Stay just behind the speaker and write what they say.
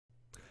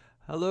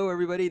Hello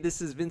everybody, this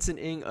is Vincent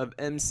Ng of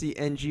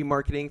MCNG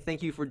Marketing.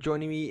 Thank you for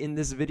joining me in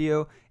this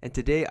video. And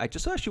today I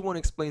just actually want to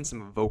explain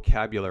some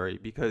vocabulary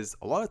because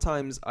a lot of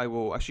times I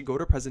will actually go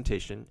to a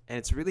presentation and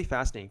it's really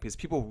fascinating because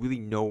people really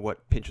know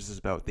what Pinterest is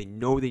about. They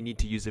know they need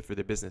to use it for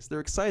their business.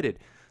 They're excited.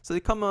 So they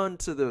come on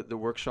to the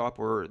workshop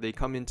or they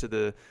come into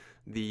the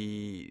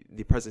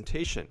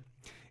presentation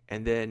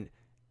and then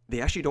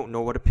they actually don't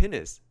know what a pin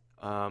is.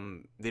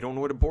 They don't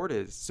know what a board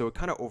is, so it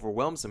kind of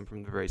overwhelms them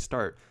from the very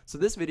start. So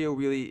this video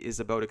really is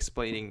about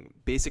explaining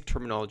basic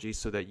terminology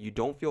so that you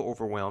don't feel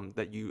overwhelmed,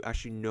 that you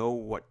actually know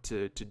what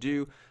to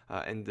do,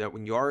 and that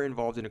when you are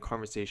involved in a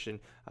conversation,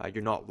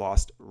 you're not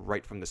lost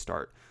right from the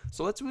start.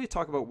 So let's really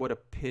talk about what a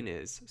pin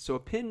is. So a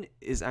pin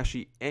is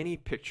actually any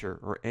picture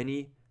or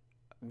any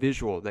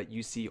visual that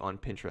you see on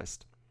Pinterest.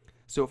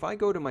 So if I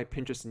go to my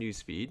Pinterest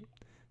newsfeed,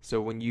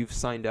 so when you've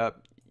signed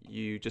up,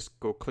 you just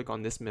go click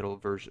on this middle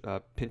version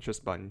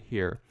Pinterest button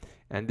here,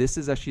 and this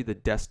is actually the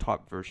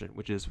desktop version,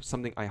 which is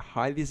something I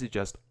highly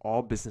suggest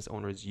all business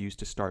owners use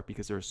to start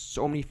because there are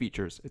so many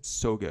features. It's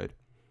so good.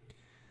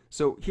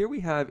 So here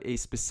we have a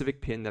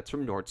specific pin that's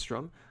from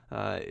Nordstrom.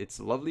 It's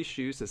lovely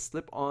shoes that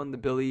slip on the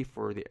billy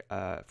for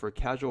a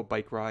casual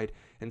bike ride,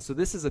 and so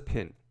this is a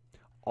pin.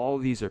 All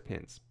of these are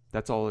pins.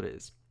 That's all it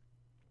is.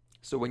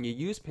 So when you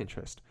use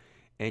Pinterest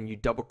and you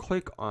double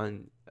click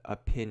on a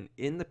pin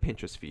in the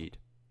Pinterest feed,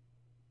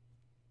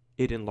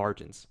 it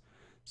enlarges.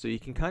 So you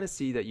can kind of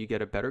see that you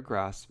get a better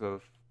grasp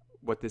of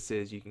what this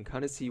is. You can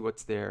kind of see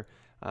what's there.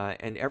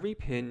 And every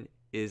pin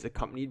is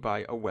accompanied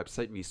by a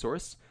website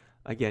resource.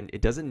 Again,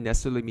 it doesn't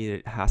necessarily mean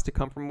it has to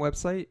come from a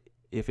website.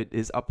 If it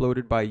is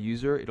uploaded by a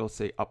user, it'll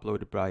say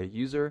uploaded by a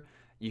user.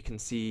 You can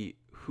see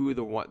who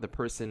the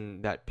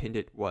person that pinned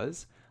it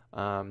was.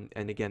 And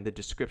again, the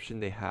description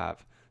they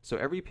have. So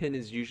every pin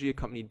is usually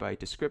accompanied by a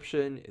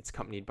description. It's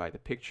accompanied by the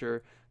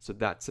picture. So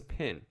that's a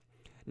pin.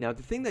 Now,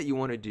 the thing that you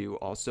want to do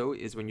also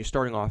is when you're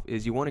starting off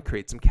is you want to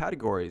create some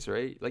categories,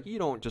 right? Like you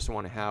don't just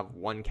want to have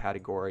one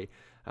category.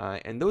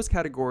 And those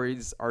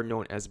categories are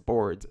known as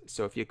boards.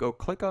 So if you go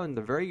click on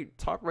the very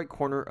top right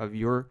corner of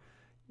your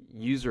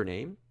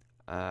username,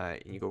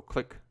 and you go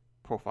click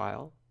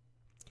profile.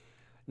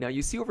 Now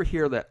you see over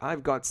here that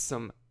I've got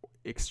some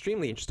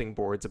extremely interesting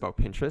boards about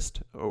Pinterest.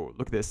 Oh,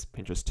 look at this,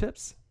 Pinterest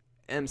tips,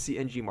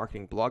 MCNG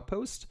marketing blog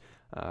post,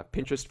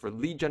 Pinterest for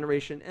lead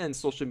generation, and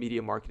social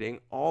media marketing,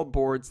 all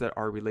boards that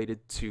are related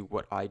to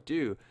what I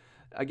do.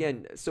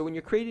 Again, so when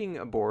you're creating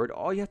a board,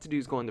 all you have to do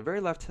is go on the very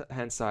left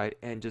hand side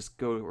and just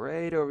go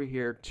right over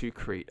here to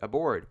create a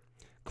board.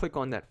 Click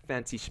on that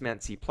fancy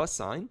schmancy plus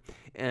sign,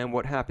 and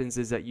what happens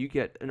is that you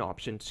get an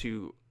option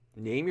to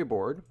name your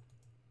board.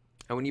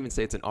 I wouldn't even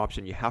say it's an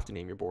option, you have to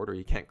name your board or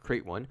you can't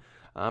create one,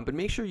 but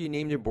make sure you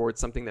name your board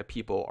something that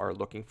people are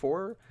looking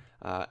for.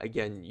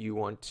 Again, you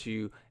want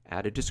to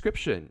add a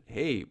description.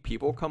 Hey,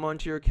 people come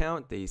onto your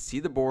account, they see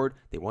the board,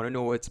 they want to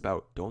know what it's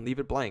about. Don't leave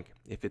it blank.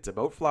 If it's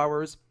about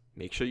flowers,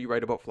 make sure you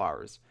write about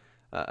flowers.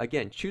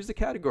 Again, choose the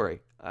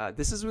category.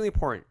 This is really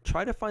important.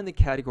 Try to find the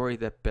category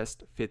that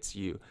best fits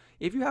you.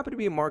 If you happen to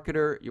be a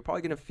marketer, you're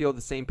probably going to feel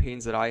the same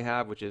pains that I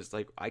have, which is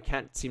like, I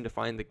can't seem to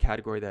find the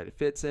category that it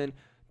fits in.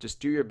 Just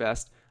do your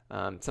best.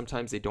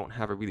 Sometimes they don't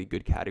have a really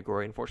good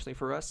category, unfortunately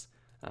for us.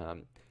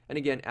 And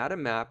again, add a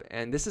map,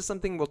 and this is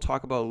something we'll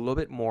talk about a little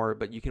bit more,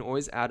 but you can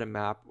always add a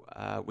map,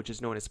 which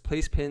is known as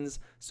place pins.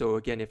 So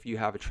again, if you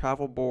have a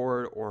travel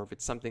board, or if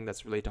it's something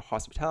that's related to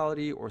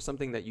hospitality, or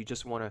something that you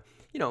just want to,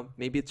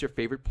 maybe it's your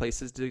favorite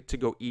places to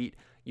go eat,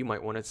 you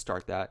might want to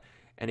start that.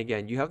 And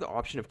again, you have the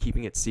option of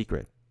keeping it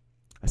secret.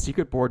 A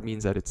secret board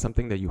means that it's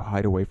something that you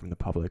hide away from the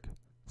public,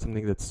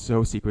 something that's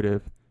so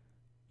secretive,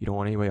 you don't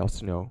want anybody else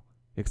to know,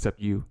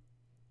 except you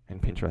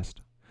and Pinterest.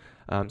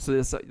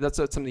 So that's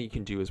something you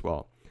can do as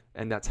well.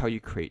 And that's how you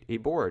create a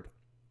board.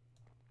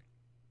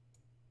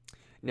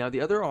 Now the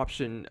other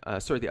option,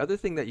 the other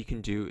thing that you can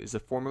do is a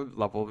form of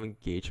level of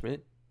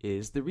engagement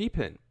is the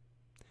repin.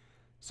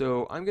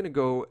 So I'm going to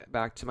go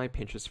back to my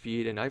Pinterest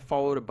feed, and I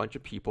followed a bunch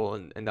of people,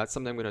 and that's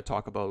something I'm going to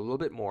talk about a little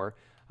bit more.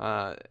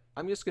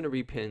 I'm just going to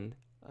repin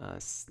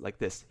like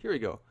this. Here we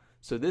go.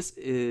 So this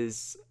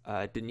is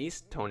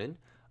Denise Tonin,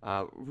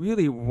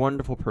 really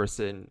wonderful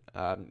person.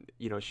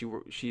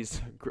 She's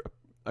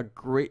a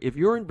great. If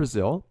you're in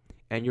Brazil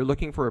and you're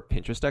looking for a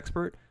Pinterest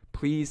expert,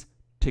 please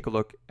take a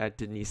look at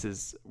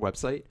Denise's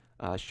website.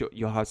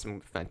 You'll have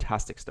some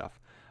fantastic stuff.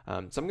 So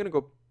I'm going to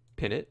go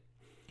pin it,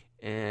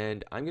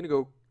 and I'm going to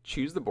go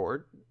choose the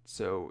board.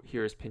 So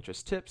here's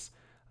Pinterest tips.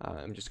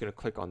 I'm just going to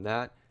click on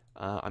that.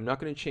 I'm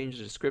not going to change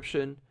the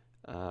description,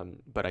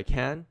 but I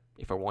can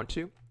if I want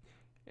to.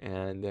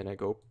 And then I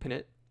go pin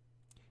it,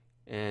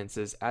 and it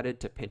says added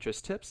to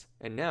Pinterest tips.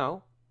 And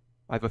now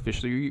I've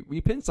officially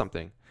repinned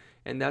something,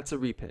 and that's a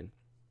repin.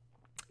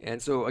 And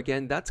so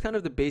again, that's kind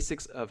of the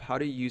basics of how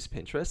to use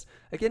Pinterest.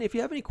 Again, if you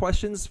have any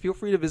questions, feel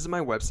free to visit my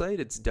website.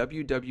 It's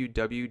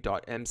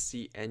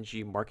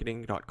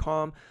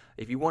www.mcngmarketing.com.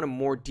 If you want a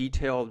more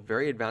detailed,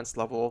 very advanced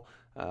level,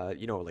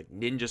 like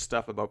ninja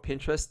stuff about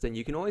Pinterest, then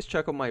you can always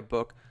check out my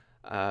book,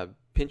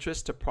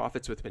 Pinterest to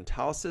Profits with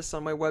Mentalysis,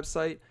 on my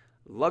website.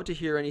 Love to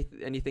hear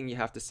anything you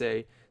have to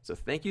say. So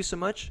thank you so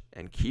much,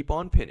 and keep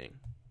on pinning.